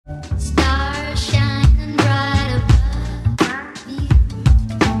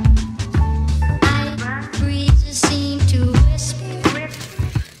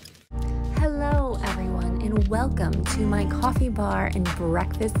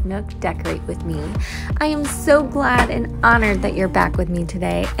breakfast nook decorate with me. I am so glad and honored that you're back with me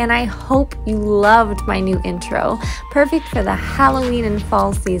today, and I hope you loved my new intro. Perfect for the Halloween and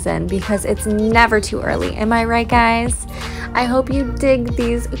fall season because it's never too early. Am I right, guys? I hope you dig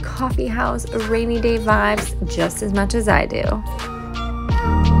these coffee house rainy day vibes just as much as I do.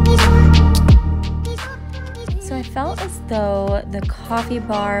 So I felt as though the coffee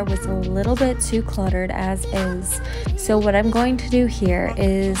bar was a little bit too cluttered as is. So what I'm going to do here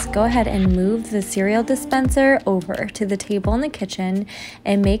is go ahead and move the cereal dispenser over to the table in the kitchen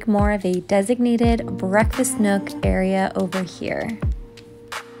and make more of a designated breakfast nook area over here.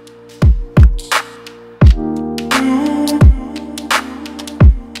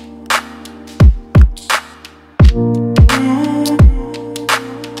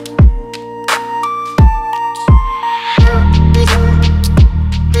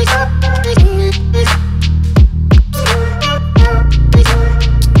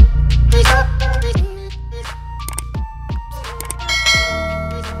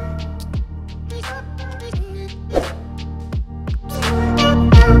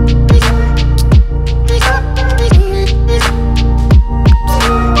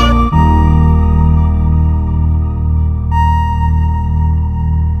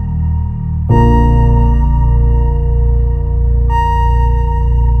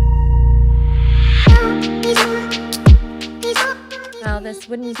 This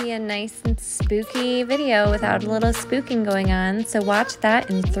wouldn't be a nice and spooky video without a little spooking going on, so watch that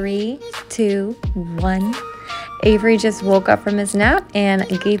in 3, 2, 1. Avery just woke up from his nap and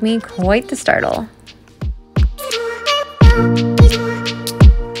gave me quite the startle.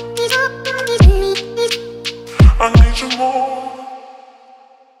 I need you more.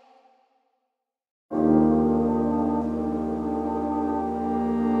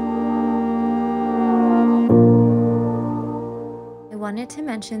 I wanted to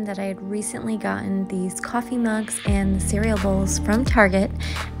mention that I had recently gotten these coffee mugs and the cereal bowls from Target,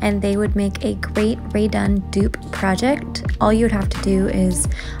 and they would make a great Raydun dupe project. All you would have to do is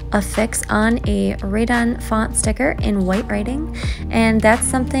affix on a Raydun font sticker in white writing, and that's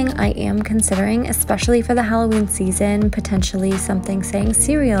something I am considering, especially for the Halloween season, potentially something saying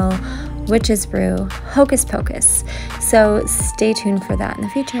cereal, witch's brew, hocus pocus. So stay tuned for that in the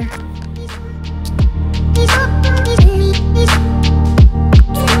future.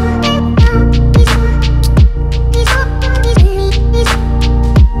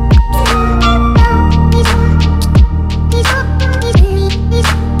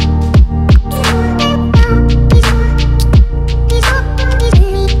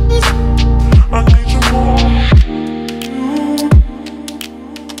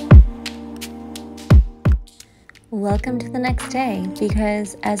 Welcome to the next day,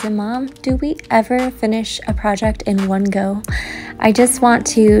 because as a mom, do we ever finish a project in one go? I just want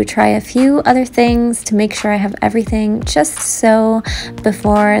to try a few other things to make sure I have everything just so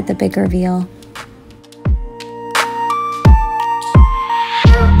before the big reveal.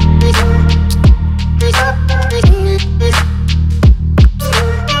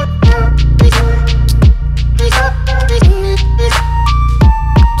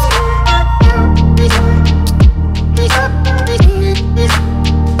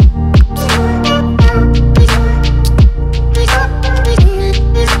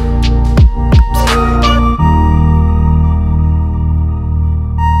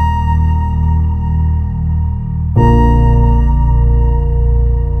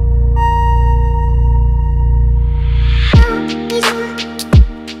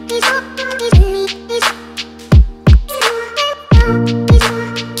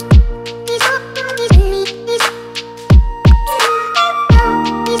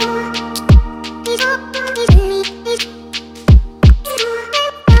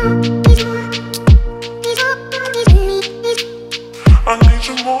 I need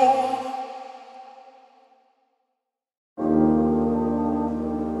you more.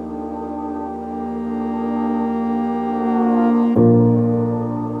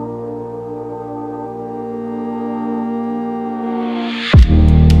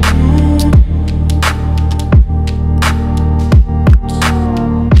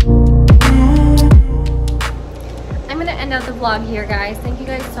 I'm gonna end out the vlog here, guys. Thank you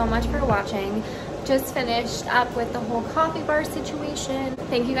guys so much for watching. Just finished up with the whole coffee bar situation.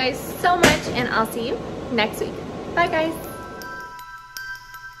 Thank you guys so much, and I'll see you next week. Bye, guys.